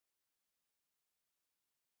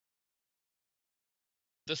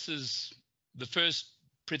This is the first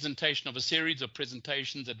presentation of a series of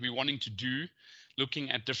presentations that we're wanting to do,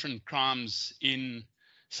 looking at different crimes in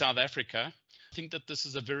South Africa. I think that this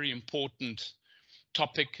is a very important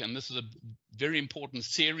topic, and this is a very important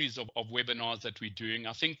series of webinars that we're doing.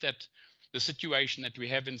 I think that the situation that we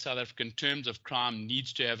have in South Africa in terms of crime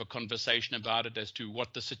needs to have a conversation about it as to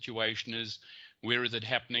what the situation is, where is it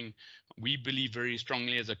happening. We believe very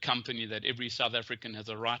strongly as a company that every South African has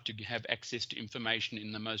a right to have access to information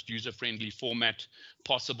in the most user-friendly format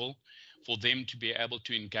possible, for them to be able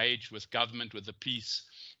to engage with government, with the police,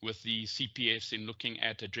 with the CPS in looking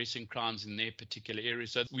at addressing crimes in their particular area.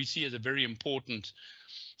 So we see as a very important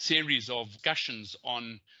series of discussions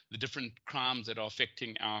on the different crimes that are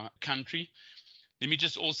affecting our country. Let me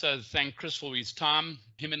just also thank Chris for his time.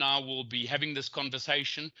 Him and I will be having this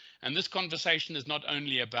conversation, and this conversation is not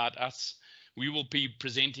only about us. We will be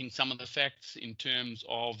presenting some of the facts in terms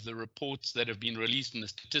of the reports that have been released and the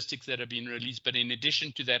statistics that have been released. But in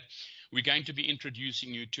addition to that, we're going to be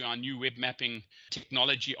introducing you to our new web mapping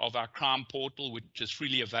technology of our crime portal, which is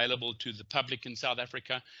freely available to the public in South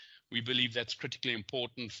Africa. We believe that's critically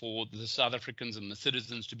important for the South Africans and the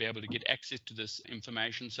citizens to be able to get access to this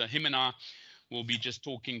information. So him and I will be just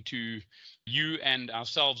talking to you and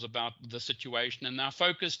ourselves about the situation. And our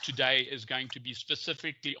focus today is going to be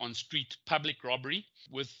specifically on street public robbery,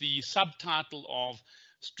 with the subtitle of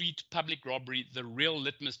Street Public Robbery, the real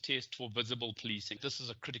litmus test for visible policing. This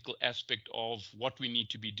is a critical aspect of what we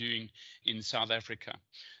need to be doing in South Africa.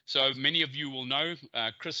 So many of you will know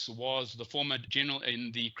Chris was the former general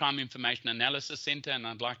in the Crime Information Analysis Center, and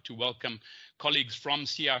I'd like to welcome colleagues from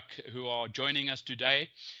SIAC who are joining us today.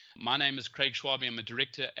 My name is Craig Schwabe. I'm a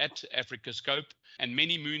director at Africa Scope. And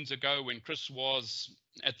many moons ago, when Chris was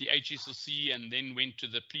at the HSLC and then went to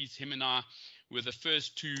the police, him and I were the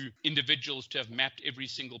first two individuals to have mapped every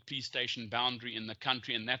single police station boundary in the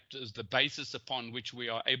country. And that is the basis upon which we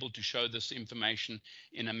are able to show this information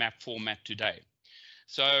in a map format today.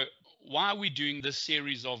 So why are we doing this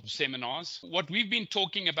series of seminars? What we've been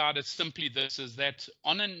talking about is simply this, is that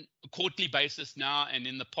on a quarterly basis now, and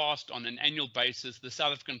in the past on an annual basis, the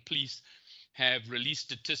South African police have released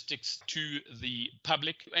statistics to the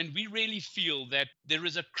public. And we really feel that there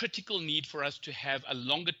is a critical need for us to have a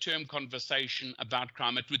longer term conversation about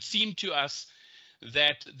crime. It would seem to us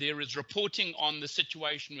that there is reporting on the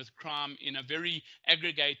situation with crime in a very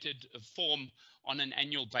aggregated form on an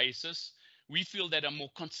annual basis. We feel that a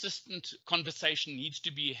more consistent conversation needs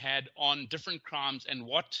to be had on different crimes and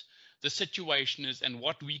what the situation is and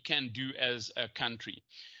what we can do as a country.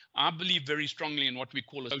 I believe very strongly in what we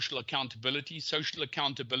call social accountability. Social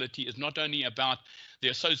accountability is not only about the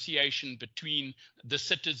association between the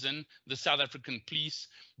citizen, the South African police,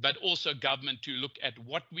 but also government, to look at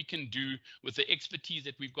what we can do with the expertise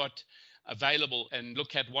that we've got available and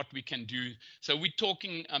look at what we can do. So we're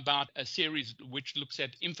talking about a series which looks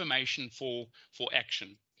at information for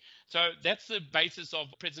action. So that's the basis of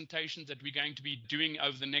presentations that we're going to be doing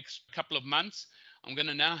over the next couple of months. I'm going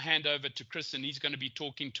to now hand over to Chris, and he's going to be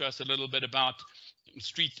talking to us a little bit about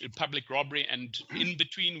street public robbery, and in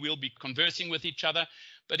between we'll be conversing with each other.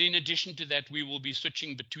 But in addition to that, we will be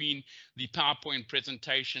switching between the PowerPoint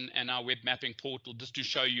presentation and our web mapping portal just to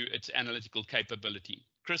show you its analytical capability.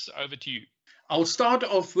 Chris, over to you. I'll start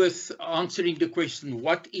off with answering the question,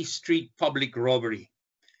 what is street public robbery?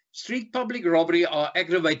 Street public robbery are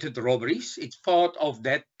aggravated robberies. It's part of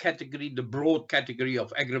that category, the broad category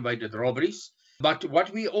of aggravated robberies. But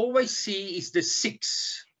what we always see is the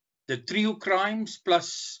six, the trio crimes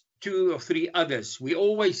plus 2 or 3 others. We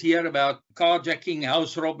always hear about carjacking,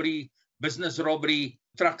 house robbery, business robbery,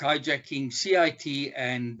 truck hijacking, CIT,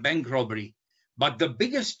 and bank robbery. But the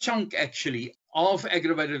biggest chunk actually of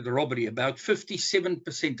aggravated robbery, about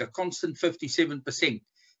 57%, a constant 57%,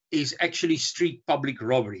 is actually street public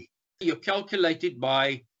robbery. You calculate it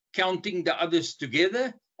by counting the others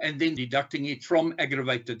together and then deducting it from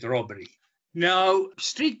aggravated robbery. Now,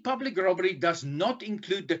 street public robbery does not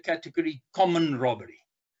include the category common robbery.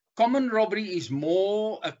 Common robbery is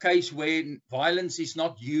more a case where violence is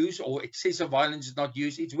not used or excessive violence is not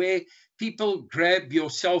used. It's where people grab your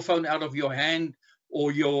cell phone out of your hand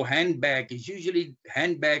or your handbag. It's usually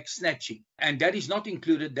handbag snatching. And that is not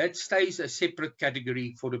included. That stays a separate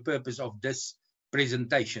category for the purpose of this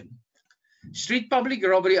presentation. Street public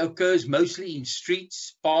robbery occurs mostly in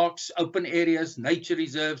streets, parks, open areas, nature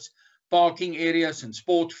reserves, parking areas and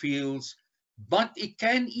sport fields, but it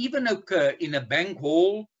can even occur in a bank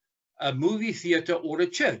hall, a movie theater, or a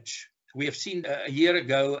church. We have seen a year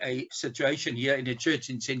ago a situation here in a church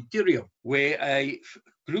in Centurion where a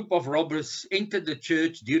group of robbers entered the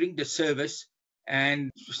church during the service,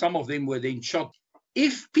 and some of them were then shot.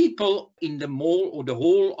 If people in the mall or the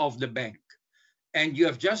hall of the bank and you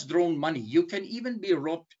have just drawn money, you can even be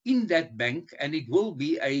robbed in that bank and it will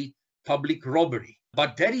be a public robbery.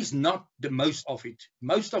 But that is not the most of it.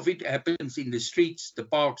 Most of it happens in the streets, the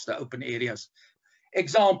parks, the open areas.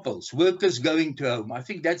 Examples, workers going to home. I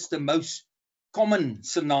think that's the most common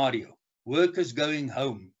scenario. Workers going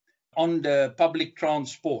home on the public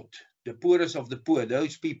transport, the poorest of the poor,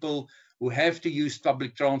 those people who have to use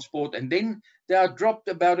public transport, and then they are dropped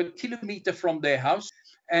about a kilometer from their house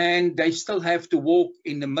and they still have to walk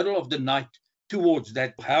in the middle of the night towards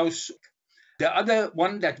that house. The other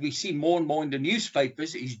one that we see more and more in the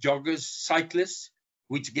newspapers is joggers, cyclists,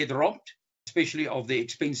 which get robbed, especially of the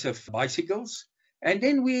expensive bicycles. And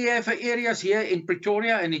then we have areas here in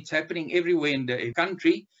Pretoria, and it's happening everywhere in the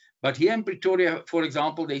country. But here in Pretoria, for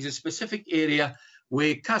example, there's a specific area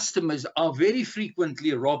where customers are very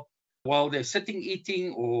frequently robbed while they're sitting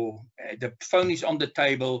eating, or the phone is on the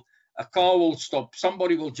table. A car will stop,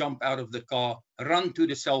 somebody will jump out of the car, run to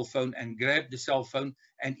the cell phone and grab the cell phone.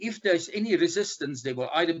 And if there's any resistance, there will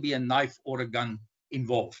either be a knife or a gun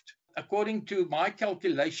involved. According to my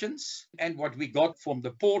calculations and what we got from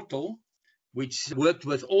the portal, which worked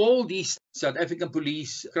with all these South African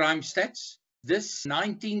police crime stats, this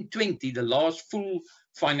 1920, the last full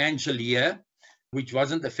financial year, which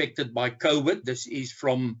wasn't affected by COVID, this is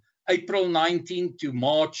from April 19 to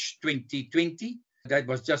March 2020. That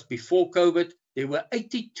was just before COVID. There were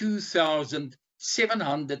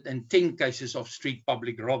 82,710 cases of street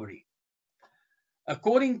public robbery.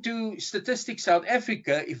 According to Statistics South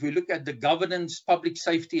Africa, if we look at the Governance, Public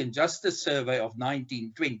Safety and Justice Survey of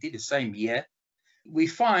 1920, the same year, we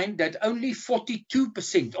find that only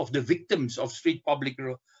 42% of the victims of street public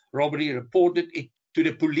robbery reported it to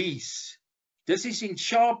the police. This is in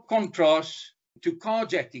sharp contrast to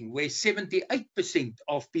carjacking, where 78%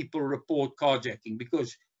 of people report carjacking,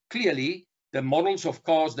 because clearly the models of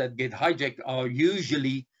cars that get hijacked are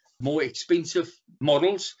usually more expensive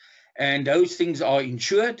models, and those things are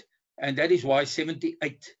insured, and that is why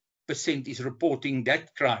 78% is reporting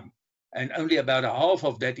that crime, and only about half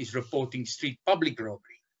of that is reporting street public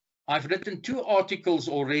robbery. I've written 2 articles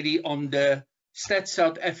already on the Stats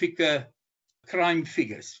South Africa crime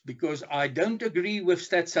figures, because I don't agree with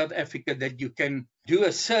Stats South Africa that you can do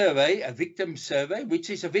a survey, a victim survey,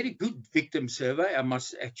 which is a very good victim survey. I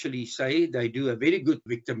must actually say they do a very good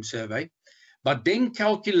victim survey, but then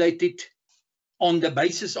calculate it on the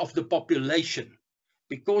basis of the population,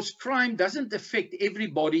 because crime doesn't affect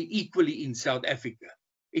everybody equally in South Africa.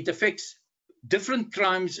 It affects different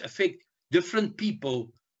crimes, affect different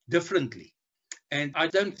people differently. And I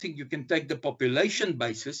don't think you can take the population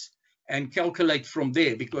basis and calculate from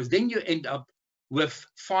there, because then you end up with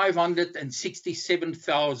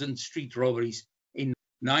 567,000 street robberies in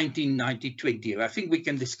 1990-20. I think we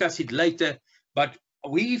can discuss it later, but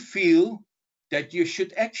we feel that you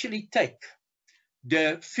should actually take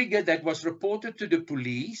the figure that was reported to the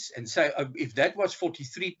police and say, if that was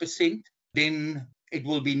 43%, then it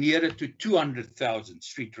will be nearer to 200,000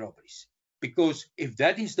 street robberies. Because if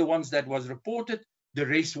that is the ones that was reported, the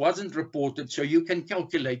rest wasn't reported, so you can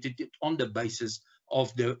calculate it on the basis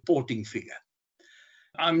of the reporting figure.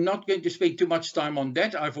 I'm not going to spend too much time on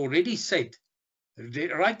that. I've already said,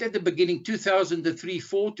 right at the beginning,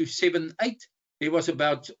 2003-4 to 7-8, there was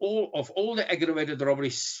about all the aggravated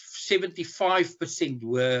robberies, 75%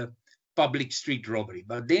 were public street robbery.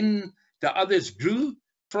 But then the others grew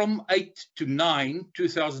from 8 to 9,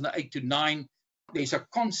 2008 to 9. There's a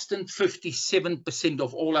constant 57%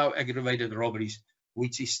 of all our aggravated robberies,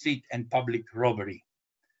 which is street and public robbery.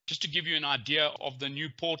 Just to give you an idea of the new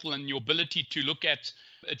portal and your ability to look at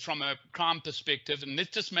it from a crime perspective, and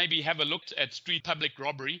let's just maybe have a look at street public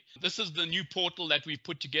robbery. This is the new portal that we've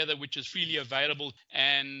put together, which is freely available.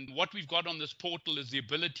 And what we've got on this portal is the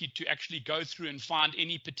ability to actually go through and find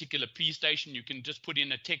any particular police station. You can just put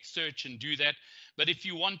in a text search and do that. But if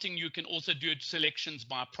you're wanting, you can also do selections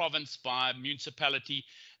by province, by municipality,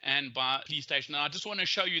 and by police station. And I just want to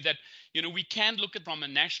show you that, we can look at it from a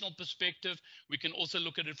national perspective. We can also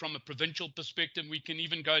look at it from a provincial perspective. We can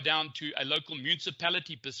even go down to a local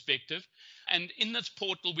municipality perspective. And in this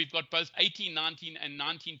portal, we've got both 1819 and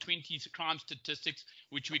 1920 crime statistics,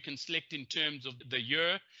 which we can select in terms of the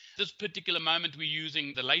year. This particular moment, we're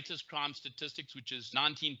using the latest crime statistics, which is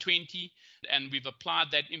 1920, and we've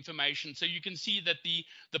applied that information. So you can see that the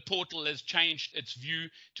portal has changed its view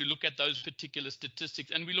to look at those particular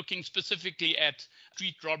statistics. And we're looking specifically at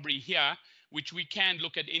street robbery here, which we can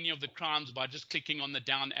look at any of the crimes by just clicking on the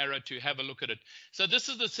down arrow to have a look at it. So this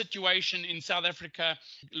is the situation in South Africa.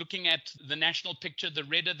 Looking at the national picture, the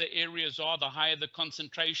redder the areas are, the higher the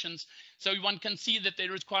concentrations. So one can see that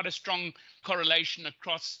there is quite a strong correlation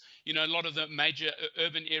across, a lot of the major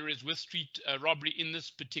urban areas with street robbery in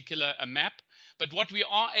this particular map. But what we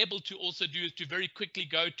are able to also do is to very quickly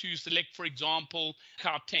go to select, for example,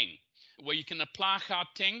 Gauteng, where you can apply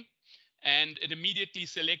Gauteng, and it immediately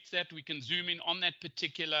selects that. We can zoom in on that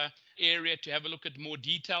particular area to have a look at more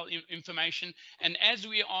detailed information. And as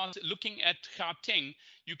we are looking at Gauteng,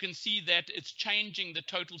 you can see that it's changing the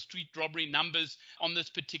total street robbery numbers on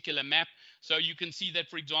this particular map. So you can see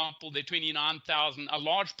that, for example, there are 29,000, a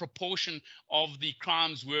large proportion of the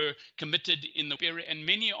crimes were committed in the area, and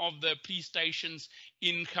many of the police stations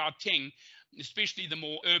in Gauteng, especially the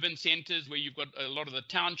more urban centers where you've got a lot of the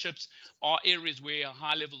townships, are areas where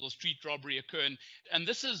high levels of street robbery occur. And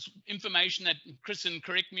this is information that, Chris, and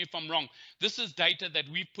correct me if I'm wrong, this is data that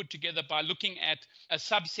we've put together by looking at a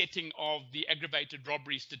subsetting of the aggravated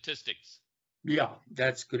robbery statistics. Yeah,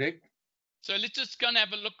 that's correct. So let's just go and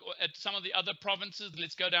have a look at some of the other provinces.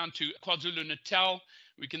 Let's go down to KwaZulu-Natal.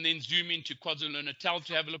 We can then zoom into KwaZulu-Natal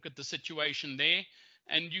to have a look at the situation there.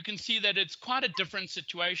 And you can see that it's quite a different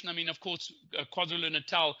situation. I mean, of course,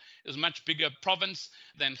 KwaZulu-Natal is a much bigger province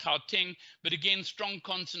than Gauteng, but again, strong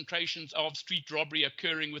concentrations of street robbery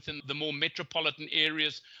occurring within the more metropolitan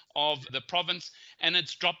areas of the province. And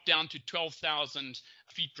it's dropped down to 12,000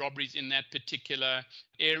 street robberies in that particular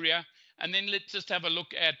area. And then let's just have a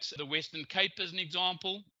look at the Western Cape as an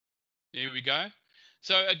example. There we go.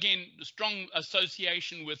 So again, strong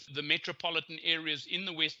association with the metropolitan areas in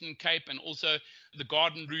the Western Cape and also the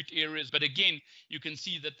Garden Route areas. But again, you can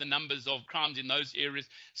see that the numbers of crimes in those areas.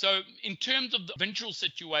 So in terms of the provincial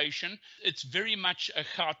situation, it's very much a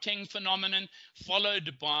Gauteng phenomenon,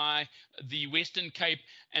 followed by the Western Cape,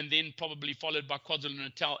 and then probably followed by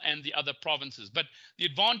KwaZulu-Natal and the other provinces. But the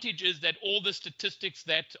advantage is that all the statistics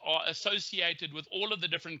that are associated with all of the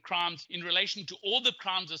different crimes in relation to all the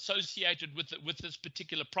crimes associated with this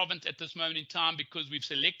particular province at this moment in time, because we've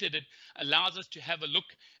selected it, allows us to have a look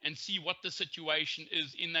and see what the situation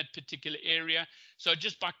is in that particular area. So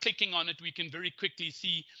just by clicking on it, we can very quickly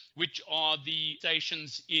see which are the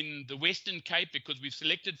stations in the Western Cape, because we've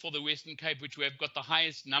selected for the Western Cape, which we have got the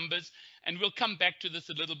highest numbers. And we'll come back to this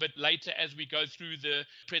a little bit later as we go through the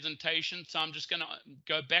presentation. So I'm just going to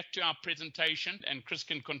go back to our presentation, and Chris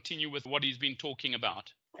can continue with what he's been talking about.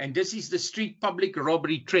 And this is the street public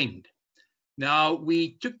robbery trend. Now,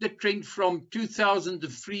 we took the trend from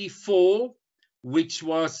 2003-4, which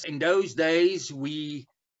was in those days, we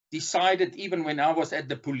decided, even when I was at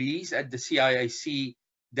the police, at the CIAC,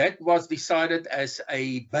 that was decided as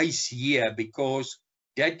a base year, because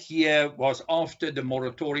that year was after the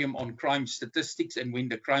moratorium on crime statistics and when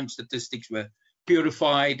the crime statistics were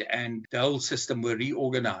purified and the whole system were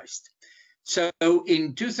reorganized. So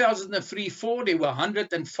in 2003-4, there were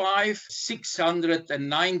 105,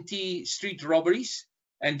 690 street robberies.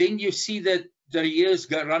 And then you see that the years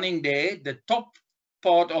running there, the top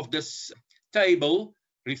part of this table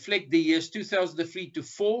reflect the years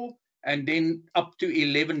 2003-4 and then up to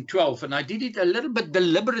 11-12. And I did it a little bit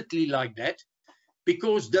deliberately like that,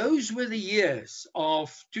 because those were the years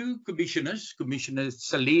of two commissioners, Commissioner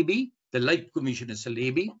Salebi, the late Commissioner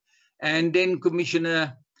Salebi, and then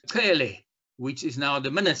Commissioner Kele, which is now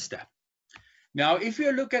the minister. Now, if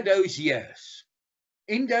you look at those years,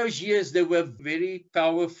 in those years, there were very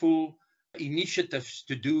powerful initiatives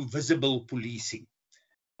to do visible policing.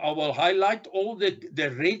 I will highlight all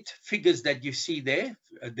the red figures that you see there.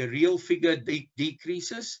 The real figure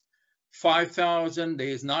decreases. 5,000,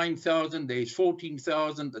 there's 9,000, there's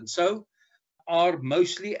 14,000, and so are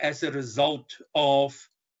mostly as a result of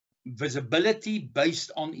visibility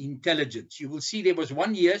based on intelligence. You will see there was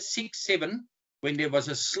one year, 6-7, when there was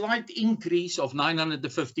a slight increase of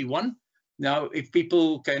 951. Now, if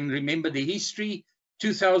people can remember the history,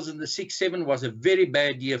 2006-7 was a very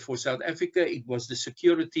bad year for South Africa. It was the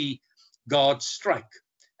security guard strike.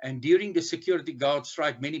 And during the security guard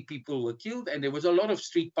strike, many people were killed, and there was a lot of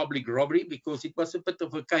street public robbery because it was a bit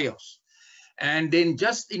of a chaos. And then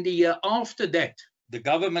just in the year after that, the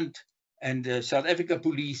government and the South Africa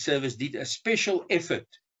Police Service did a special effort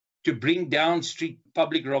to bring down street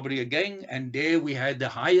public robbery again. And there we had the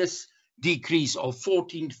highest decrease of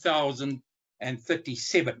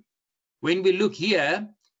 14,037. When we look here,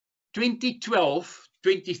 2012,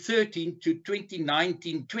 2013 to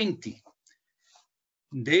 2019-20,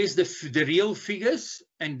 there's the real figures,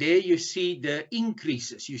 and there you see the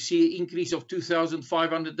increases. You see an increase of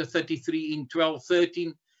 2,533 in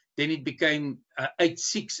 12-13, then it became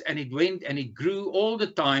 86, and it went and it grew all the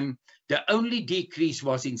time. The only decrease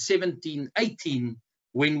was in 1718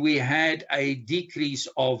 when we had a decrease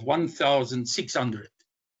of 1,600.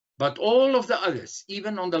 But all of the others,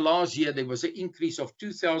 even on the last year, there was an increase of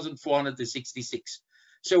 2,466.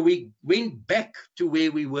 So we went back to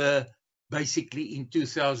where we were basically in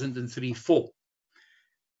 2003-04.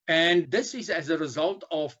 And this is as a result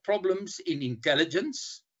of problems in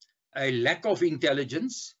intelligence, a lack of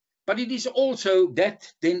intelligence, but it is also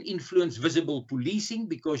that then influenced visible policing,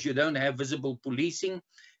 because you don't have visible policing,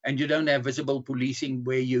 and you don't have visible policing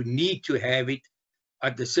where you need to have it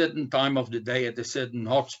at a certain time of the day at a certain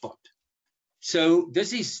hotspot. So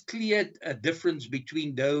this is clear a difference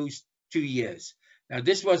between those 2 years. Now,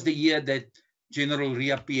 this was the year that General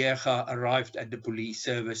Ria Piega arrived at the police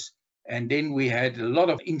service, and then we had a lot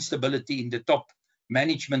of instability in the top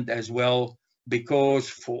management as well, because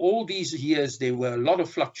for all these years there were a lot of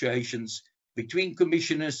fluctuations between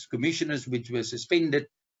commissioners which were suspended,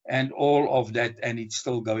 and all of that, and it's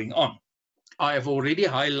still going on. I have already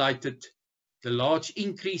highlighted the large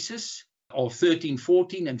increases of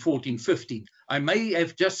 13-14 and 14-15. I may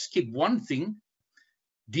have just skipped one thing.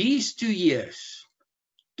 These 2 years,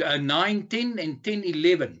 9-10 and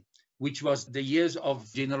 10-11, which was the years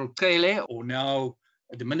of General Kele, or now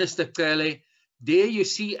the Minister Kele, there you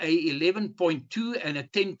see a 11.2 and a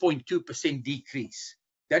 10.2% decrease.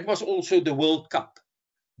 That was also the World Cup.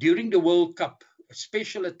 During the World Cup,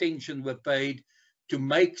 special attention were paid to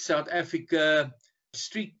make South Africa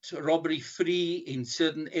street robbery free in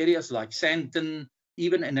certain areas like Sandton,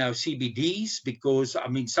 even in our CBDs, because I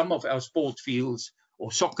mean some of our sport fields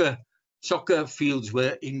or soccer fields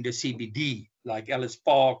were in the CBD, like Ellis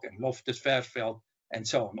Park and Loftus Versfeld and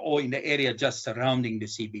so on, or in the area just surrounding the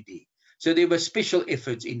CBD. So there were special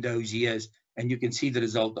efforts in those years, and you can see the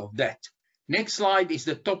result of that. Next slide is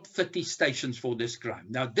the top 30 stations for this crime.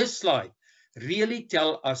 Now this slide really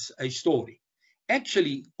tells us a story.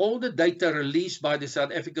 Actually, all the data released by the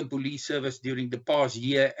South African Police Service during the past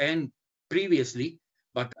year and previously,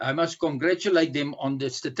 but I must congratulate them on the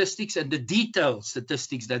statistics and the detailed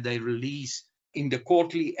statistics that they release in the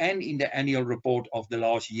quarterly and in the annual report of the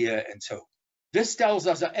last year and so. This tells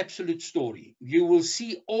us an absolute story. You will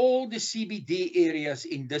see all the CBD areas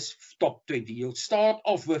in this top 20. You'll start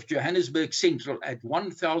off with Johannesburg Central at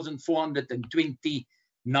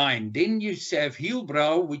 1,429. Then you have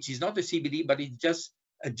Hillbrow, which is not a CBD, but it's just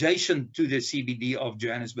adjacent to the CBD of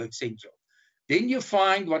Johannesburg Central. Then you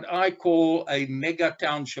find what I call a mega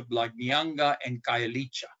township like Nyanga and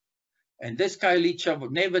Khayelitsha. And this Khayelitsha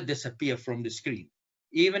would never disappear from the screen.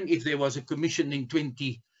 Even if there was a commission in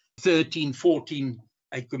 2013-14,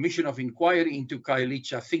 a commission of inquiry into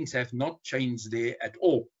Khayelitsha, things have not changed there at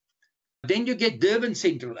all. Then you get Durban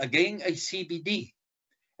Central, again a CBD.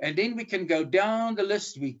 And then we can go down the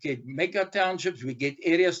list. We get mega townships. We get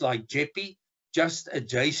areas like Jeppe, just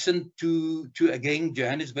adjacent to again,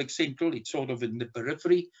 Johannesburg Central. It's sort of in the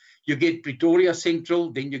periphery. You get Pretoria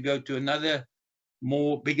Central. Then you go to another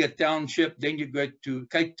more bigger township. Then you go to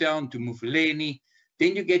Cape Town, to Mufuleni.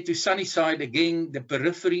 Then you get to Sunnyside, again, the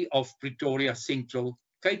periphery of Pretoria Central,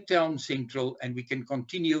 Cape Town Central, and we can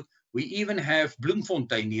continue. We even have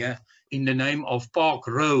Bloemfontein here in the name of Park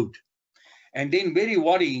Road. And then very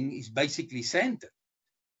worrying is basically Sandton.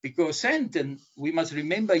 Because Sandton, we must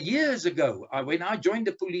remember years ago, when I joined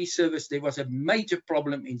the police service, there was a major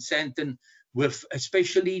problem in Sandton with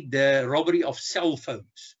especially the robbery of cell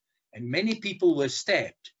phones. And many people were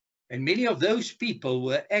stabbed. And many of those people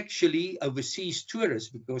were actually overseas tourists,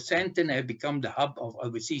 because Sandton had become the hub of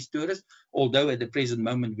overseas tourists, although at the present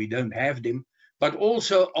moment we don't have them, but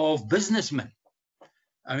also of businessmen.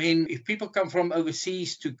 I mean, if people come from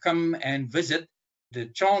overseas to come and visit, the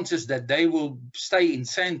chances that they will stay in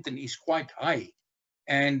Sandton is quite high.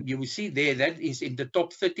 And you will see there that is in the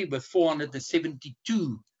top 30 with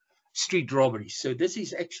 472 street robberies. So this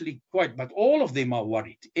is actually quite, but all of them are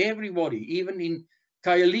worried. Everybody, even in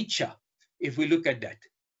Khayelitsha, if we look at that.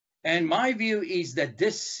 And my view is that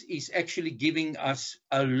this is actually giving us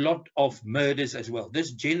a lot of murders as well.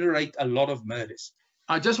 This generates a lot of murders.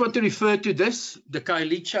 I just want to refer to this, the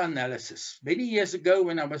Khayelitsha analysis. Many years ago,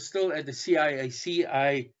 when I was still at the CIAC,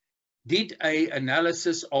 I did an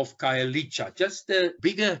analysis of Khayelitsha, just the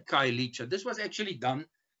bigger Khayelitsha. This was actually done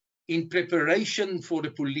in preparation for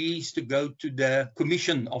the police to go to the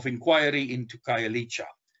commission of inquiry into Khayelitsha.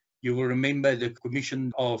 You will remember the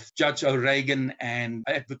commission of Judge O'Regan and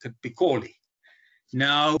Advocate Piccoli.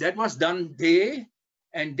 Now, that was done there.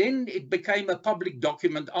 And then it became a public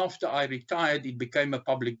document. After I retired, it became a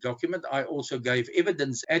public document. I also gave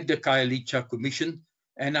evidence at the Khayelitsha Commission.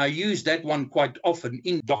 And I use that one quite often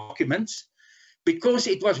in documents because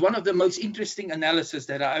it was one of the most interesting analysis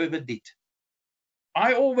that I ever did.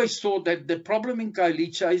 I always thought that the problem in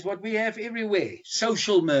Khayelitsha is what we have everywhere,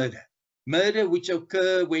 social murder. Murder which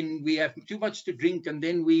occur when we have too much to drink and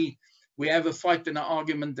then we have a fight and an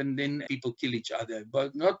argument and then people kill each other,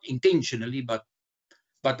 but not intentionally, but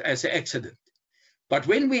as an accident. But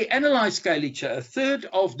when we analyze Khayelitsha, a third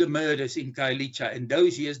of the murders in Khayelitsha in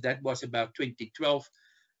those years, that was about 2012,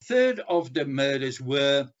 a third of the murders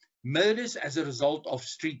were murders as a result of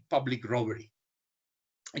street public robbery.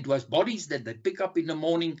 It was bodies that they pick up in the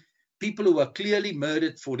morning, people who were clearly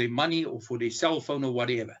murdered for their money or for their cell phone or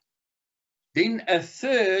whatever. Then a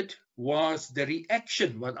third was the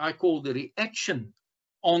reaction, what I call the reaction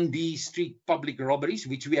on these street public robberies,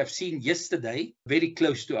 which we have seen yesterday, very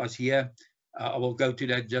close to us here. I will go to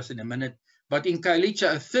that just in a minute. But in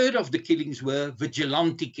Khayelitsha, a third of the killings were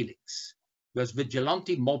vigilante killings, was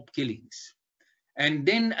vigilante mob killings. And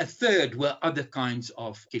then a third were other kinds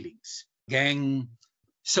of killings, gang,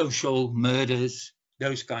 social murders,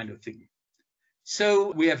 those kind of things.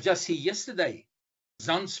 So we have just seen yesterday,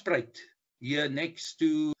 Zandspruit, here next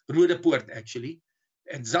to Rodepoort actually.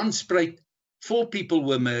 At Zandspruit, 4 people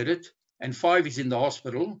were murdered and 5 is in the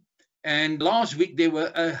hospital. And last week there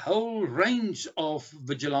were a whole range of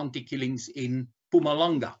vigilante killings in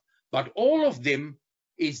Mpumalanga. But all of them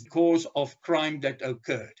is because of crime that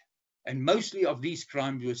occurred. And mostly of these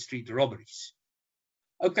crimes were street robberies.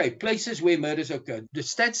 Okay, places where murders occurred. The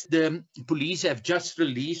stats the police have just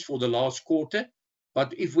released for the last quarter.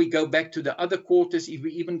 But if we go back to the other quarters, if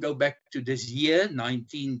we even go back to this year,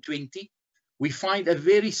 1920, we find a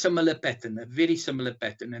very similar pattern,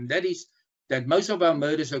 And that is that most of our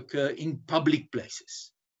murders occur in public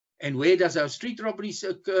places. And where does our street robberies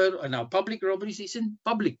occur? And our public robberies is in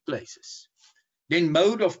public places. Then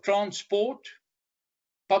mode of transport,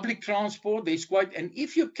 public transport, there's quite, and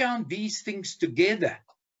if you count these things together,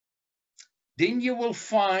 then you will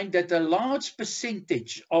find that a large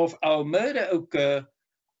percentage of our murder occur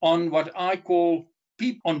on what I call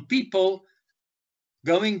on people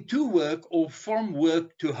going to work or from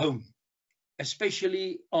work to home,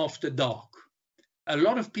 especially after dark. A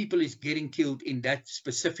lot of people is getting killed in that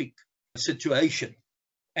specific situation.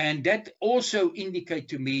 And that also indicate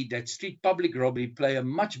to me that street public robbery play a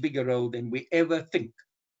much bigger role than we ever think.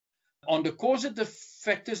 On the causative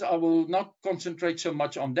factors, I will not concentrate so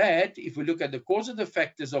much on that. If we look at the causative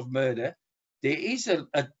factors of murder, there is a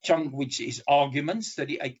chunk which is arguments,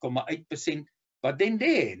 38.8%, but then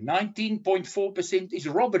there, 19.4% is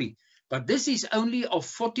robbery. But this is only of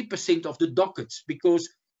 40% of the dockets, because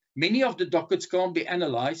many of the dockets can't be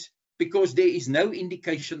analyzed because there is no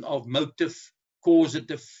indication of motive,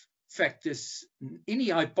 causative factors, any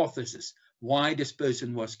hypothesis why this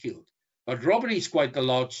person was killed. But robbery is quite a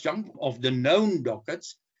large chunk of the known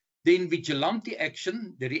dockets. Then vigilante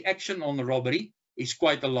action, the reaction on the robbery, is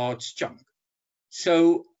quite a large chunk.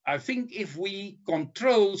 So I think if we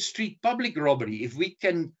control street public robbery, if we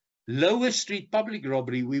can lower street public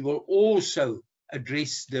robbery, we will also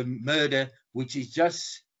address the murder, which is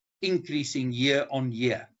just increasing year on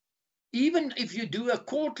year. Even if you do a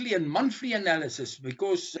quarterly and monthly analysis,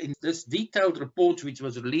 because in this detailed report, which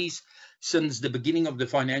was released since the beginning of the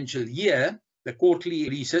financial year, the quarterly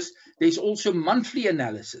releases, there's also monthly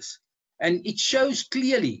analysis. And it shows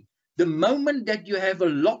clearly the moment that you have a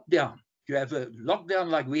lockdown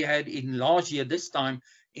like we had in last year, this time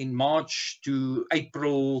in March to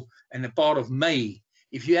April and a part of May,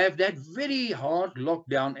 if you have that very hard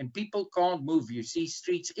lockdown and people can't move, you see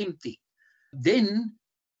streets empty, then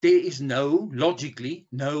there is logically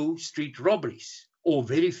no street robberies, or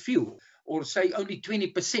very few, or say only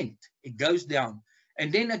 20%. It goes down.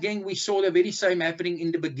 And then again, we saw the very same happening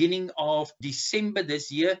in the beginning of December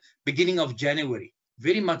this year, beginning of January,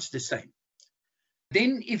 very much the same.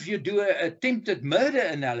 Then if you do an attempted murder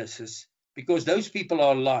analysis, because those people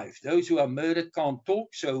are alive, those who are murdered can't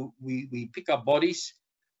talk, so we pick up bodies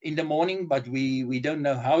in the morning, but we don't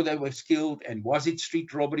know how they were killed, and was it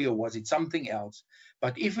street robbery or was it something else.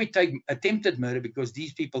 But if we take attempted murder, because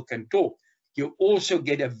these people can talk, you also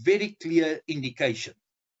get a very clear indication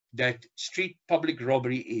that street public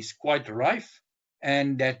robbery is quite rife,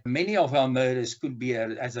 and that many of our murders could be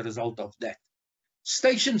as a result of that.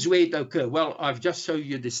 Stations where it occurs. Well, I've just shown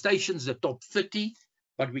you the stations, the top 30,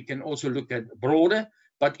 but we can also look at broader.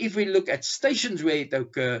 But if we look at stations where it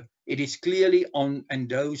occurs, it is clearly on, and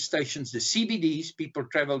those stations, the CBDs, people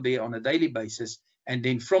travel there on a daily basis, and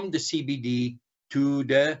then from the CBD to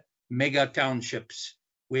the mega townships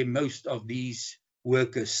where most of these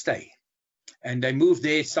workers stay. And they move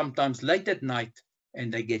there sometimes late at night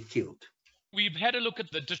and they get killed. We've had a look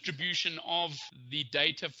at the distribution of the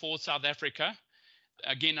data for South Africa.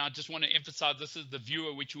 Again, I just want to emphasize this is the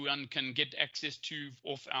viewer which one can get access to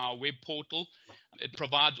off our web portal. It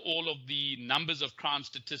provides all of the numbers of crime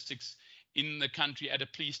statistics in the country at a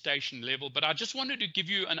police station level. But I just wanted to give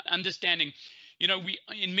you an understanding.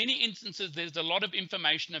 In many instances, there's a lot of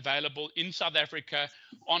information available in South Africa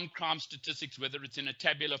on crime statistics, whether it's in a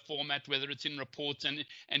tabular format, whether it's in reports,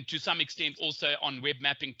 and to some extent also on web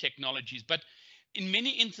mapping technologies. But in many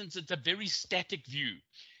instances, it's a very static view.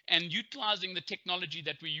 And utilizing the technology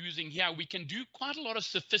that we're using here, we can do quite a lot of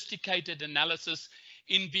sophisticated analysis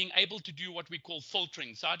in being able to do what we call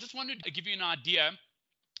filtering. So I just wanted to give you an idea.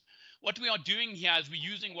 What we are doing here is we're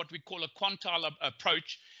using what we call a quantile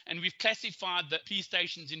approach, and we've classified the police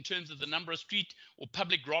stations in terms of the number of street or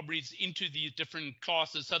public robberies into these different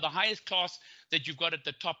classes. So the highest class that you've got at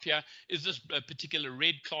the top here is this particular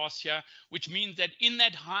red class here, which means that in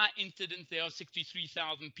that high incidence, there are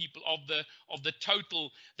 63,000 people of the total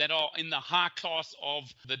that are in the high class of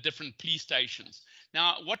the different police stations.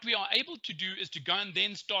 Now, what we are able to do is to go and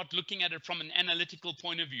then start looking at it from an analytical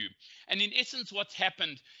point of view. And in essence, what's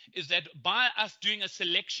happened is that by us doing a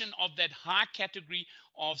selection of that high category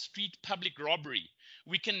of street public robbery,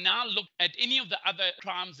 we can now look at any of the other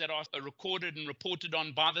crimes that are recorded and reported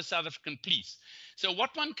on by the South African police. So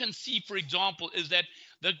what one can see, for example, is that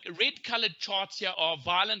the red colored charts here are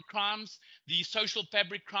violent crimes, the social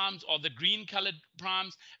fabric crimes are the green colored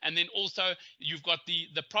crimes, and then also you've got the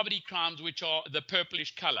property crimes, which are the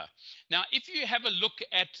purplish color. Now, if you have a look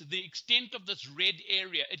at the extent of this red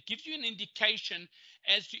area, it gives you an indication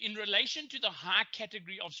as to, in relation to the high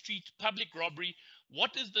category of street public robbery,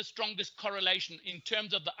 what is the strongest correlation in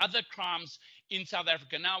terms of the other crimes in South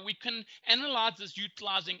Africa? Now, we can analyze this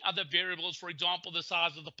utilizing other variables, for example, the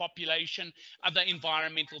size of the population, other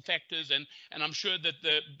environmental factors, and I'm sure that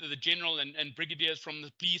the general and brigadiers from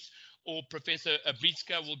the police or Professor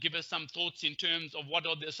Britska will give us some thoughts in terms of what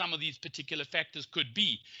some of these particular factors could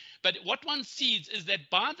be. But what one sees is that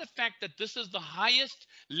by the fact that this is the highest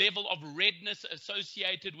level of redness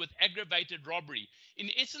associated with aggravated robbery, in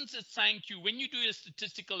essence, it's saying to you, when you do a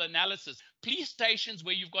statistical analysis, police stations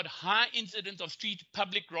where you've got high incidence of street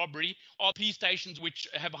public robbery are police stations which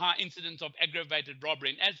have high incidence of aggravated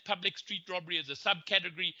robbery. And as public street robbery is a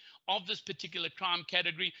subcategory of this particular crime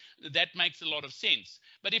category, that makes a lot of sense.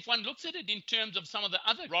 But if one looks at it in terms of some of the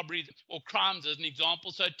other robberies or crimes as an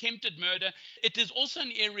example, so attempted murder, it is also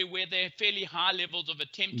an area where there are fairly high levels of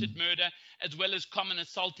attempted murder, as well as common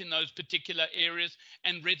assault in those particular areas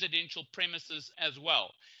and residential premises as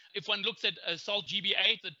well. If one looks at assault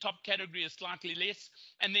GBA, the top category is slightly less.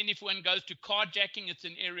 And then if one goes to carjacking, it's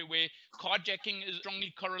an area where carjacking is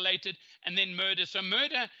strongly correlated, and then murder. So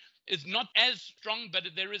murder is not as strong, but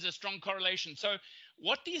there is a strong correlation. So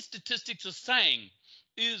what these statistics are saying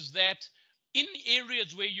is that in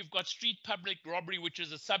areas where you've got street public robbery, which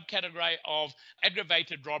is a subcategory of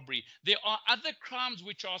aggravated robbery, there are other crimes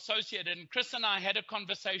which are associated. And Chris and I had a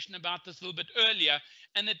conversation about this a little bit earlier,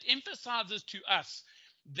 and it emphasizes to us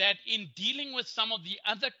that in dealing with some of the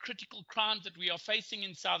other critical crimes that we are facing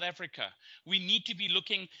in South Africa, we need to be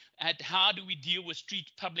looking at how do we deal with street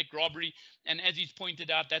public robbery. And as he's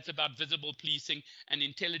pointed out, that's about visible policing and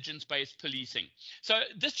intelligence-based policing. So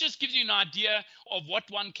this just gives you an idea of what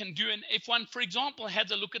one can do. And if one, for example,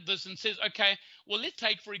 has a look at this and says, okay, well, let's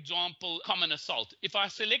take, for example, common assault. If I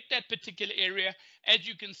select that particular area, as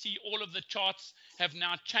you can see, all of the charts have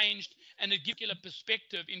now changed, and it gives you a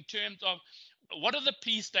perspective in terms of what are the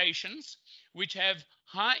police stations which have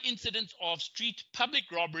high incidence of street public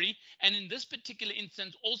robbery, and in this particular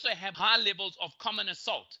instance also have high levels of common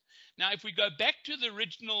assault. Now, if we go back to the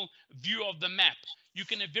original view of the map, you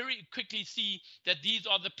can very quickly see that these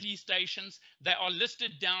are the police stations. They are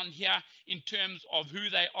listed down here in terms of who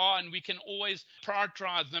they are, and we can always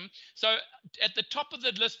prioritize them. So at the top of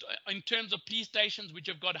the list in terms of police stations which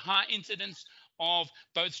have got high incidence of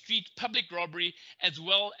both street public robbery as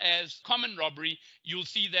well as common robbery, you'll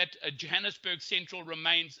see that Johannesburg Central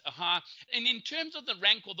remains high. And in terms of the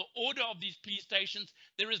rank or the order of these police stations,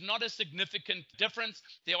 there is not a significant difference.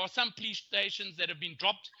 There are some police stations that have been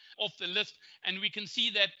dropped off the list, and we can see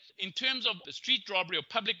that in terms of street robbery or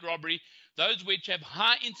public robbery, those which have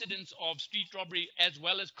high incidence of street robbery as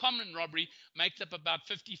well as common robbery makes up about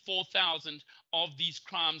 54,000 of these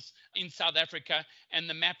crimes in South Africa, and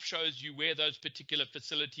the map shows you where those particular particular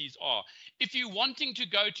facilities are. If you're wanting to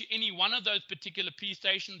go to any one of those particular police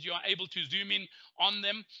stations, you are able to zoom in on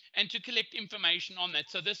them and to collect information on that.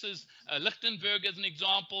 So this is Lichtenberg as an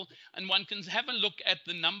example, and one can have a look at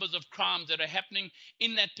the numbers of crimes that are happening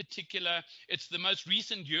in that particular, it's the most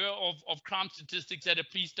recent year of crime statistics at a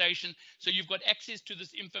police station. So you've got access to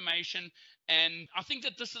this information. And I think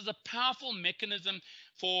that this is a powerful mechanism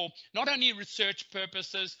for not only research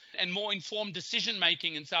purposes and more informed decision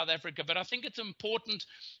making in South Africa, but I think it's important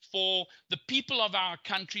for the people of our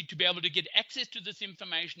country to be able to get access to this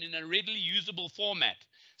information in a readily usable format,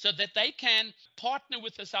 so that they can partner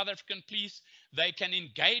with the South African police, they can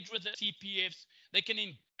engage with the CPFs, they can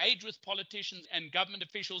engage with politicians and government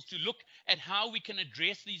officials to look at how we can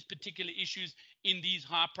address these particular issues in these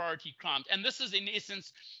high priority crimes. And this is in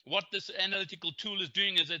essence what this analytical tool is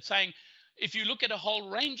doing, is it's saying, if you look at a whole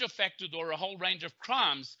range of factors or a whole range of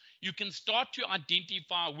crimes, you can start to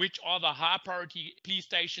identify which are the high priority police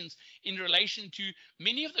stations in relation to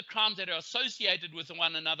many of the crimes that are associated with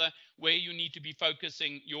one another, where you need to be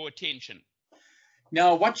focusing your attention.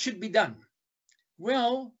 Now, what should be done?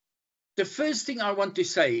 Well, the first thing I want to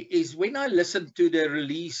say is, when I listened to the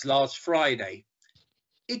release last Friday,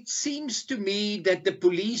 it seems to me that the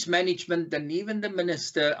police management and even the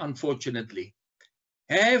minister, unfortunately,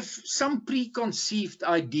 have some preconceived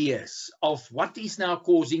ideas of what is now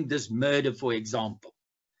causing this murder, for example.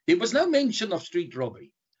 There was no mention of street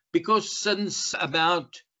robbery, because since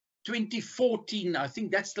about 2014, I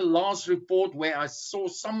think that's the last report where I saw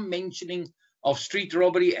some mentioning of street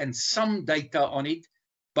robbery and some data on it.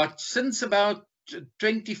 But since about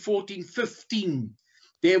 2014-15,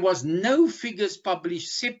 there was no figures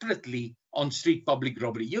published separately on street public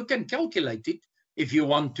robbery. You can calculate it if you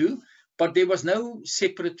want to, but there was no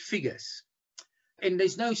separate figures. And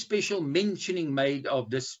there's no special mentioning made of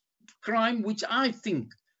this crime, which I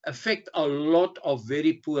think affect a lot of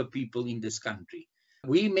very poor people in this country.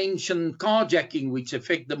 We mention carjacking, which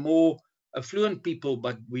affect the more affluent people,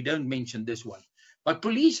 but we don't mention this one. But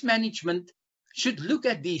police management should look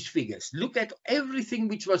at these figures, look at everything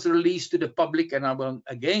which was released to the public, and I will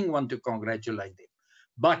again want to congratulate them.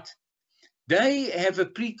 But they have a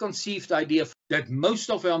preconceived idea that most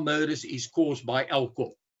of our murders is caused by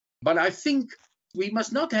alcohol. But I think we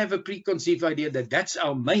must not have a preconceived idea that that's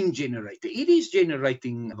our main generator. It is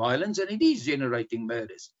generating violence and it is generating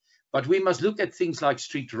murders. But we must look at things like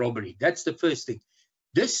street robbery. That's the first thing.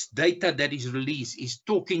 This data that is released is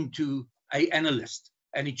talking to an analyst,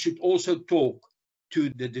 and it should also talk to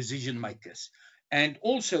the decision makers. And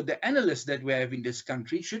also the analysts that we have in this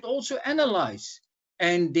country should also analyze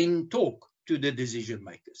and then talk to the decision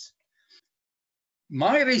makers.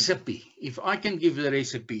 My recipe, if I can give the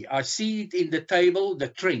recipe, I see it in the table, the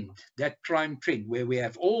trend, that crime trend, where we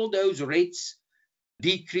have all those rates,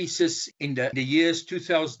 decreases in the years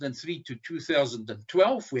 2003 to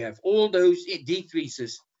 2012. We have all those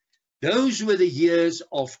decreases. Those were the years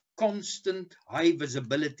of constant high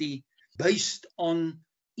visibility based on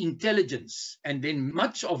intelligence. And then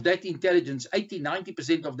much of that intelligence,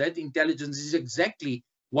 80–90% of that intelligence, is exactly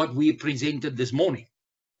what we presented this morning.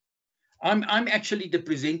 I'm actually the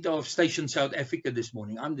presenter of Station South Africa this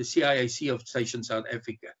morning. I'm the CIAC of Station South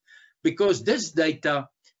Africa, because this data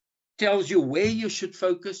tells you where you should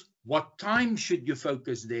focus, what time should you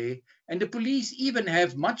focus there. And the police even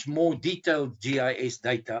have much more detailed GIS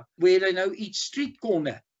data where they know each street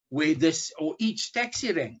corner where this, or each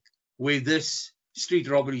taxi rank where this street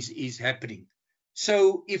robberies is happening.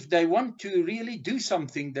 So if they want to really do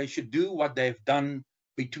something, they should do what they've done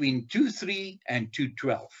between 2003 and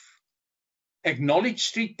 2012. Acknowledge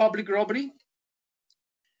street public robbery.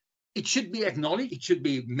 It should be acknowledged. It should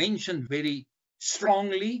be mentioned very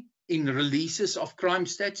strongly in releases of crime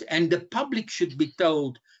stats, and the public should be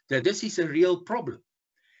told that this is a real problem.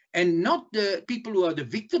 And not the people who are the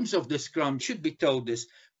victims of this crime should be told this,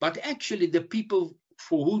 but actually the people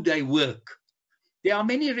for who they work. There are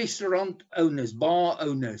many restaurant owners, bar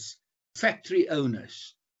owners, factory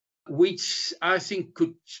owners, which I think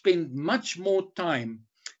could spend much more time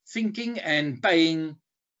thinking and paying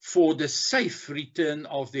for the safe return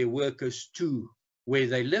of their workers to where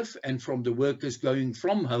they live, and from the workers going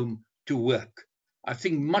from home to work. I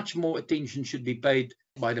think much more attention should be paid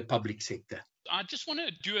by the public sector. I just want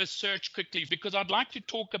to do a search quickly, because I'd like to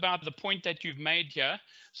talk about the point that you've made here.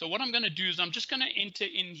 So what I'm going to do is I'm just going to enter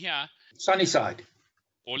in here. Sunnyside.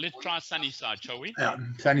 Or let's try Sunnyside, shall we? Yeah,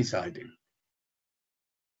 Sunnyside.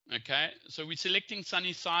 Okay, so we're selecting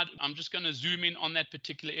Sunnyside. I'm just going to zoom in on that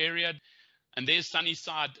particular area. And there's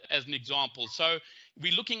Sunnyside as an example. So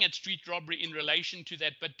we're looking at street robbery in relation to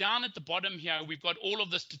that. But down at the bottom here, we've got all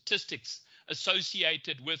of the statistics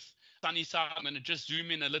associated with Sunnyside. I'm going to just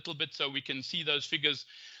zoom in a little bit so we can see those figures.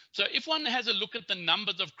 So if one has a look at the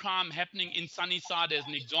numbers of crime happening in Sunnyside as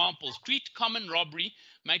an example, street common robbery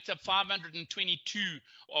makes up 522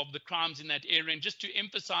 of the crimes in that area. And just to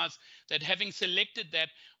emphasize that, having selected that,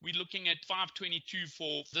 we're looking at 522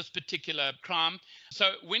 for this particular crime.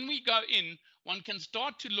 So when we go in, one can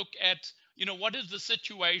start to look at, what is the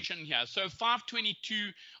situation here? So 522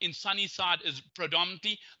 in Sunnyside is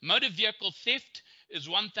predominantly motor vehicle theft is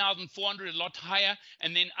 1,400, a lot higher.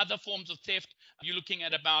 And then other forms of theft, you're looking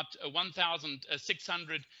at about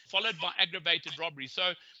 1,600, followed by aggravated robbery.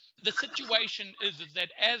 So the situation is that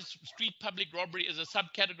as street public robbery is a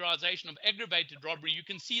subcategorization of aggravated robbery, you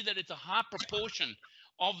can see that it's a high proportion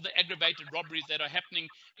of the aggravated robberies that are happening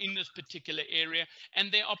in this particular area.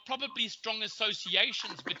 And there are probably strong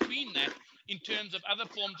associations between that in terms of other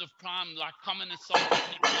forms of crime, like common assault as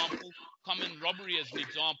an example, common robbery as an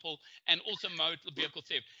example, and also motor vehicle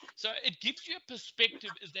theft. So it gives you a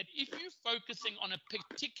perspective, is that if you're focusing on a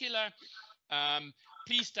particular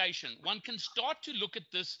police station, one can start to look at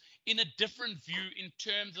this in a different view in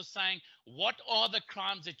terms of saying, what are the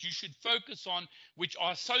crimes that you should focus on, which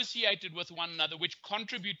are associated with one another, which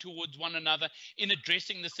contribute towards one another in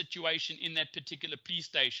addressing the situation in that particular police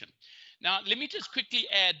station. Now, let me just quickly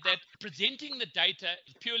add that presenting the data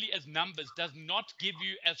purely as numbers does not give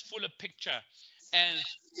you as full a picture as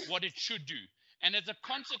what it should do. And as a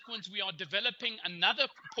consequence, we are developing another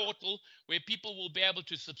portal where people will be able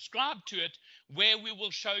to subscribe to it, where we will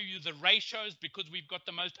show you the ratios, because we've got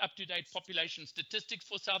the most up-to-date population statistics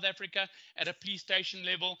for South Africa at a police station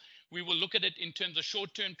level. We will look at it in terms of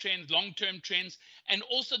short-term trends, long-term trends, and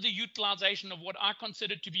also the utilization of what I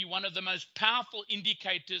consider to be one of the most powerful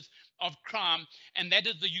indicators of crime, and that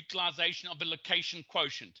is the utilization of a location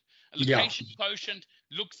quotient. A location quotient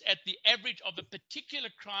looks at the average of a particular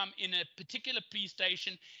crime in a particular police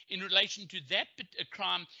station in relation to that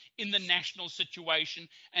crime in the national situation,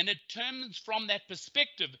 and it determines from that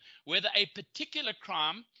perspective whether a particular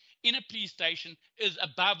crime in a police station is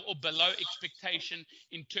above or below expectation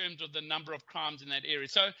in terms of the number of crimes in that area.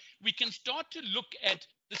 So we can start to look at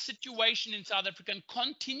the situation in South Africa and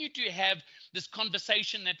continue to have this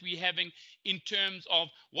conversation that we're having in terms of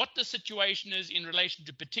what the situation is in relation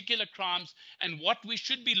to particular crimes and what we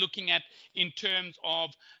should be looking at in terms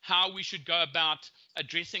of how we should go about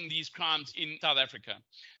addressing these crimes in South Africa.